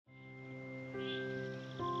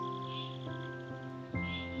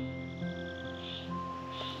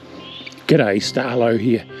G'day, Starlo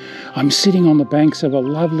here. I'm sitting on the banks of a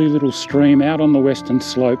lovely little stream out on the western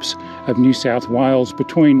slopes of New South Wales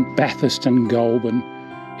between Bathurst and Goulburn.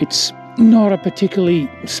 It's not a particularly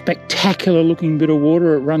spectacular looking bit of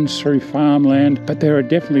water, it runs through farmland, but there are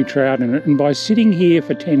definitely trout in it, and by sitting here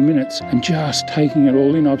for 10 minutes and just taking it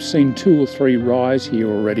all in, I've seen 2 or 3 rise here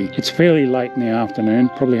already. It's fairly late in the afternoon,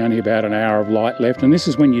 probably only about an hour of light left, and this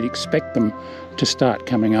is when you'd expect them to start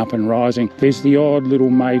coming up and rising. There's the odd little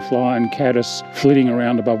mayfly and caddis flitting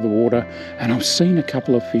around above the water, and I've seen a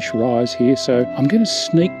couple of fish rise here, so I'm going to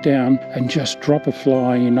sneak down and just drop a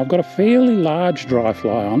fly in. I've got a fairly large dry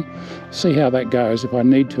fly on. See how that goes. If I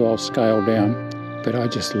need to, I'll scale down. But I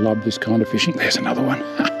just love this kind of fishing. There's another one.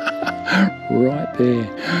 Right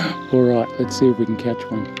there. All right, let's see if we can catch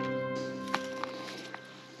one.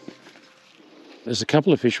 There's a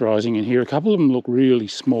couple of fish rising in here. A couple of them look really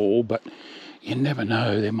small, but you never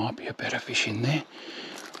know. There might be a better fish in there.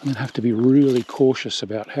 I'm going to have to be really cautious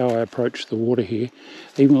about how I approach the water here.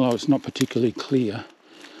 Even though it's not particularly clear,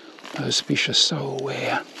 those fish are so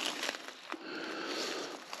aware.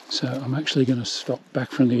 So I'm actually going to stop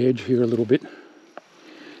back from the edge here a little bit and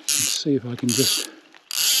see if I can just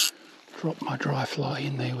drop my dry fly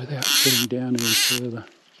in there without getting down any further.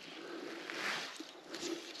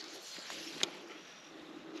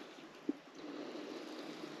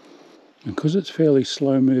 And because it's fairly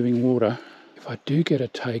slow moving water, if I do get a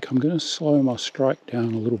take, I'm going to slow my strike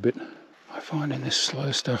down a little bit. I find in this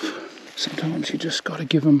slow stuff, sometimes you just got to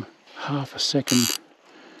give them half a second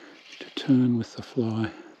to turn with the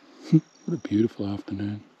fly. What a beautiful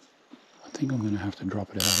afternoon. I think I'm going to have to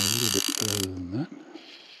drop it out a little bit further than that.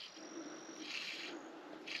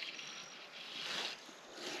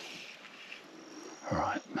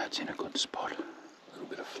 Alright, that's in a good spot. A little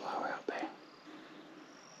bit of flow out there.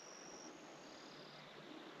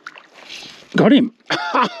 Got him!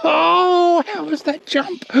 Oh, how was that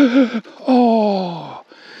jump? Oh,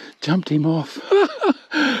 jumped him off.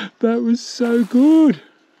 That was so good.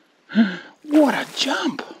 What a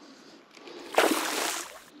jump!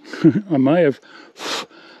 I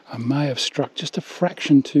may have struck just a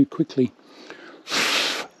fraction too quickly.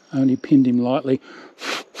 Only pinned him lightly.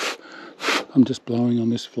 I'm just blowing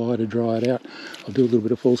on this fly to dry it out. I'll do a little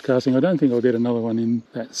bit of false casting. I don't think I'll get another one in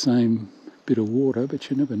that same bit of water,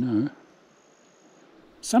 but you never know.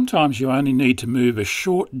 Sometimes you only need to move a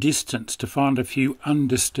short distance to find a few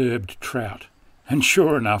undisturbed trout. And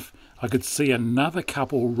sure enough, I could see another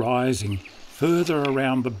couple rising further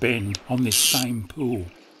around the bend on this same pool.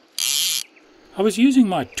 I was using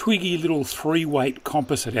my twiggy little 3-weight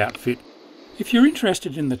composite outfit. If you're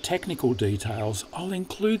interested in the technical details, I'll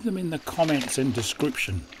include them in the comments and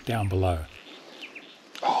description down below.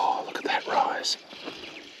 Oh, look at that rise.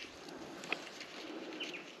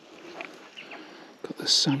 Got the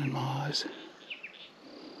sun in my eyes.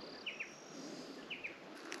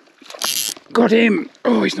 Got him!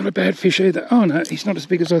 Oh, he's not a bad fish either. Oh no, he's not as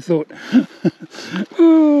big as I thought.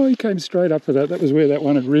 Oh, he came straight up for that. That was where that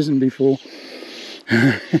one had risen before.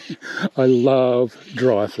 I love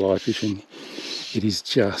dry fly fishing. It is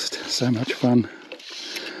just so much fun.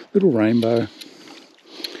 Little rainbow.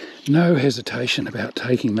 No hesitation about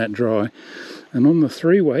taking that dry. And on the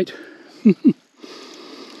 3-weight,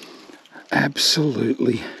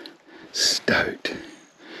 absolutely stoked.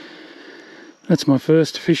 That's my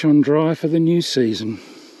first fish on dry for the new season.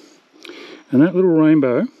 And that little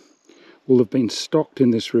rainbow will have been stocked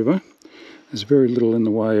in this river. There's very little in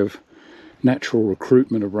the way of natural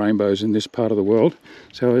recruitment of rainbows in this part of the world,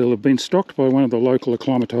 so it'll have been stocked by one of the local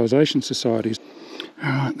acclimatisation societies.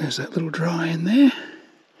 Alright, there's that little dry in there.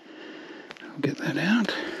 I'll get that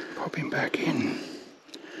out, pop him back in.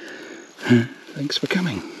 Thanks for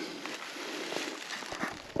coming.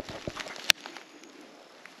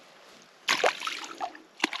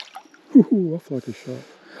 Ooh, off like a shot.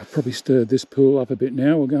 I've probably stirred this pool up a bit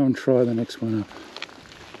now. We'll go and try the next one up.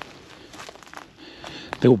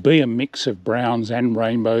 There'll be a mix of browns and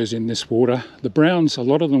rainbows in this water. The browns, a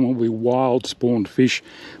lot of them will be wild spawned fish.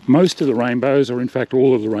 Most of the rainbows, or in fact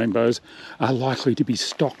all of the rainbows, are likely to be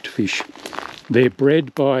stocked fish. They're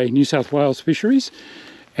bred by New South Wales Fisheries,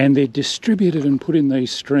 and they're distributed and put in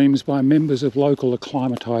these streams by members of local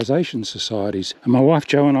acclimatisation societies. And my wife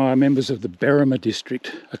Jo and I are members of the Berrima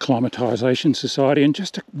District Acclimatisation Society, and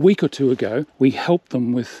just a week or two ago we helped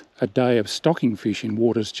them with a day of stocking fish in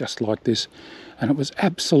waters just like this, and it was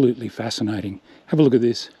absolutely fascinating. Have a look at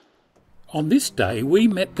this. On this day we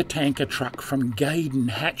met the tanker truck from Gaydon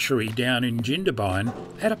Hatchery down in Jindabyne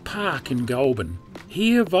at a park in Goulburn.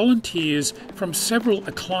 Here volunteers from several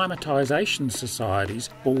acclimatisation societies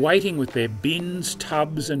were waiting with their bins,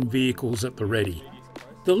 tubs and vehicles at the ready.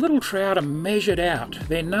 The little trout are measured out,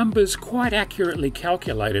 their numbers quite accurately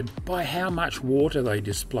calculated by how much water they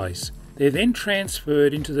displace. They're then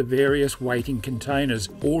transferred into the various waiting containers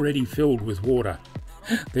already filled with water.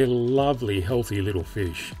 They're lovely, healthy little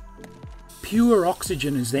fish. Pure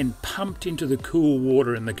oxygen is then pumped into the cool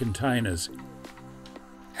water in the containers.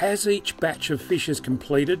 As each batch of fish is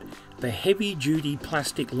completed, the heavy-duty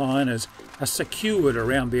plastic liners are secured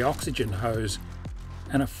around the oxygen hose,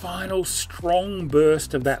 and a final strong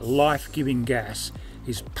burst of that life-giving gas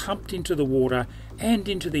is pumped into the water and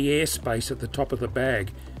into the airspace at the top of the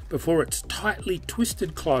bag before it's tightly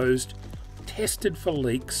twisted closed, tested for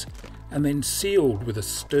leaks, and then sealed with a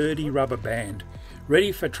sturdy rubber band,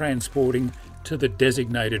 ready for transporting to the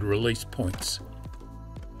designated release points.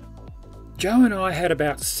 Joe and I had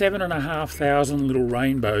about 7,500 little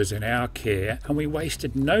rainbows in our care, and we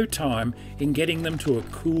wasted no time in getting them to a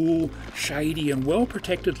cool, shady and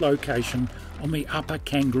well-protected location on the upper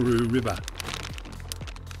Kangaroo River.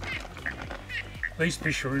 These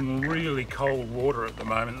fish are in really cold water at the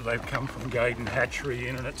moment. They've come from Gaydon Hatchery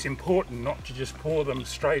in, and it's important not to just pour them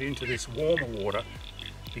straight into this warmer water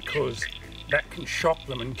because that can shock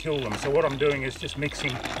them and kill them. So what I'm doing is just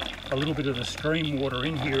mixing a little bit of the stream water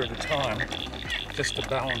in here at a time just to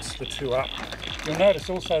balance the two up. You'll notice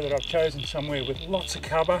also that I've chosen somewhere with lots of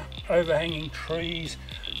cover, overhanging trees,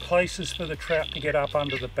 places for the trout to get up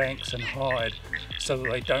under the banks and hide so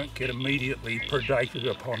that they don't get immediately predated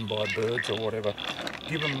upon by birds or whatever.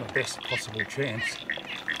 Give them the best possible chance.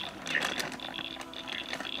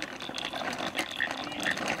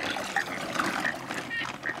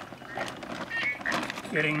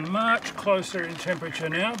 Getting much closer in temperature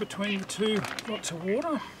now between the two lots of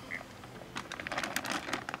water.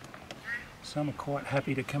 Some are quite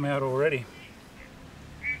happy to come out already.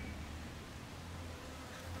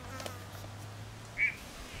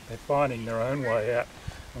 They're finding their own way out.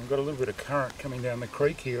 We've got a little bit of current coming down the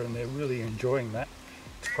creek here and they're really enjoying that.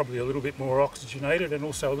 It's probably a little bit more oxygenated and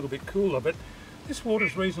also a little bit cooler, but this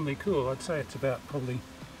water's reasonably cool. I'd say it's about probably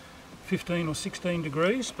 15 or 16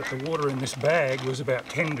 degrees, but the water in this bag was about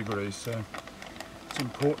 10 degrees, so it's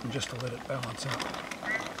important just to let it balance out.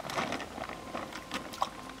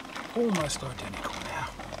 Almost identical now.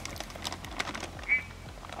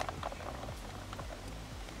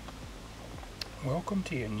 Welcome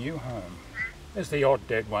to your new home. There's the odd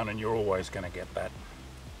dead one, and you're always going to get that.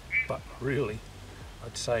 But really,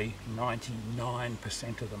 I'd say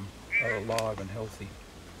 99% of them are alive and healthy.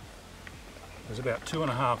 There's about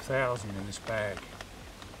 2,500 in this bag.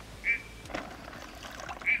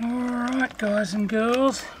 Alright guys and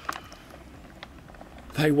girls.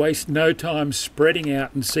 They waste no time spreading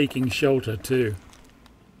out and seeking shelter too.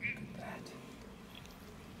 Look at that.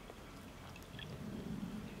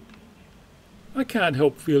 I can't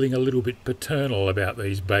help feeling a little bit paternal about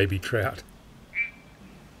these baby trout.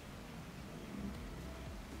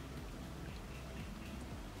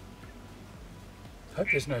 Hope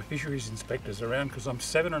there's no fisheries inspectors around because I'm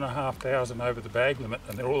 7,500 over the bag limit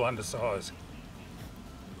and they're all undersized.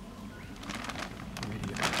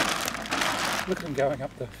 Look at them going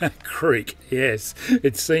up the creek. Yes,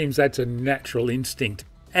 it seems that's a natural instinct,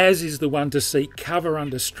 as is the one to seek cover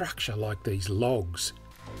under structure like these logs.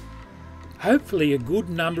 Hopefully a good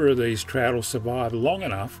number of these trout will survive long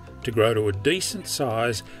enough to grow to a decent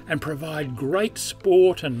size and provide great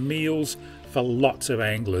sport and meals for lots of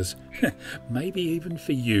anglers, maybe even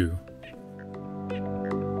for you.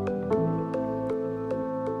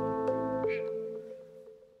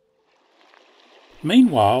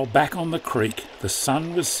 Meanwhile, back on the creek, the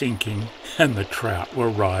sun was sinking and the trout were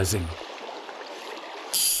rising.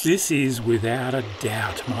 This is without a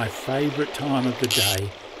doubt my favourite time of the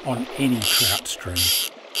day on any trout stream.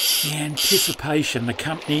 The anticipation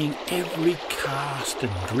accompanying every cast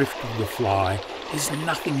and drift of the fly is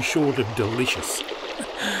nothing short of delicious.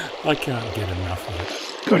 I can't get enough of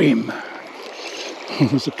it. Got him.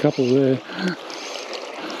 There's a couple there.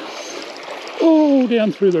 Oh,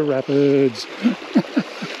 down through the rapids.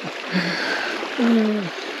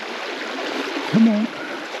 Come on.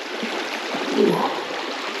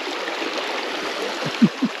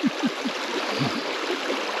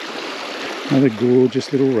 Another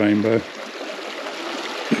gorgeous little rainbow.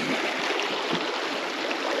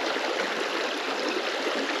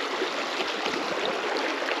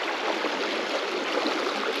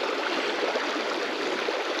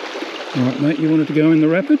 All right, mate, you wanted to go in the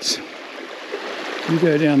rapids? You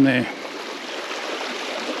go down there.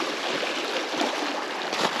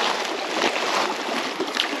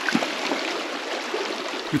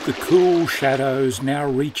 With the cool shadows now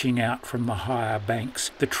reaching out from the higher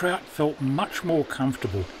banks, the trout felt much more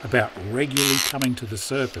comfortable about regularly coming to the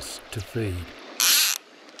surface to feed.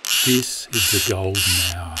 This is the golden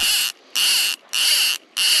hour.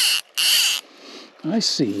 I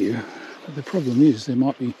see you, but the problem is there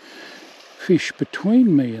might be fish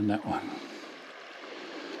between me and that one.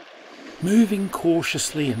 Moving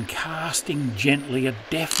cautiously and casting gently are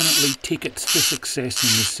definitely tickets to success in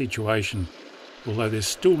this situation, although there's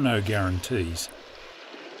still no guarantees.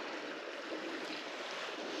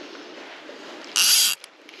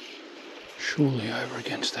 Surely over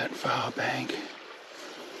against that far bank.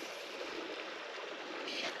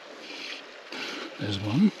 There's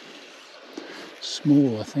one.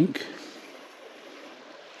 Small, I think.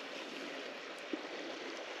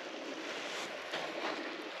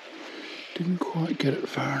 Didn't quite get it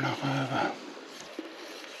far enough over.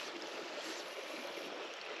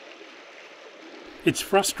 It's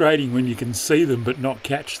frustrating when you can see them but not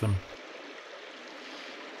catch them.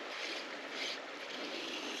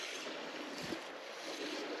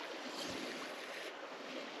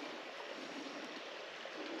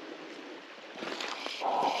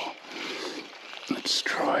 Oh, let's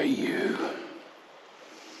try you.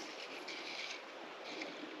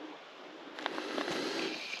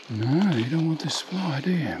 No, you don't want this fly,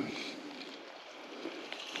 do you?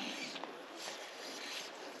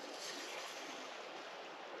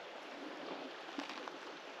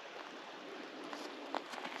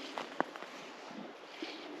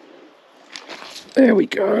 There we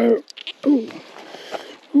go. Ooh.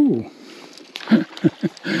 Ooh.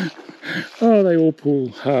 Oh, they all pull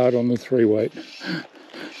hard on the 3-weight.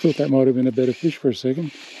 Thought that might have been a better fish for a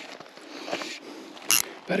second.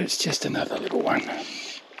 But it's just another little one.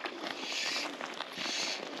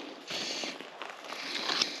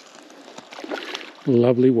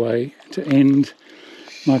 Lovely way to end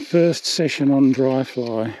my first session on dry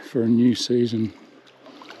fly for a new season.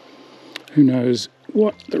 Who knows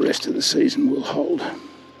what the rest of the season will hold.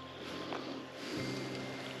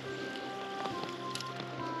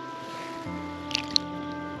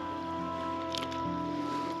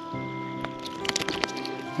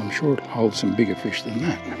 I'm sure it'll hold some bigger fish than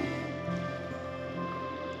that.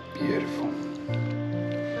 Beautiful.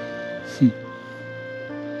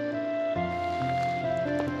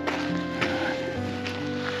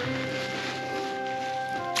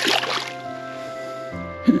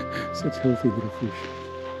 Such healthy little fish.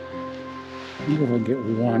 I wonder if I can get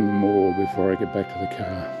one more before I get back to the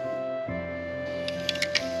car.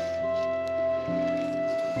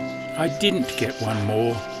 I didn't get one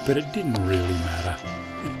more, but it didn't really matter.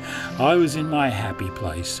 I was in my happy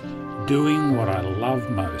place, doing what I love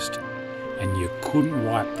most, and you couldn't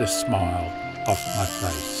wipe the smile off my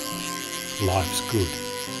face. Life's good.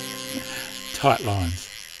 Tight lines.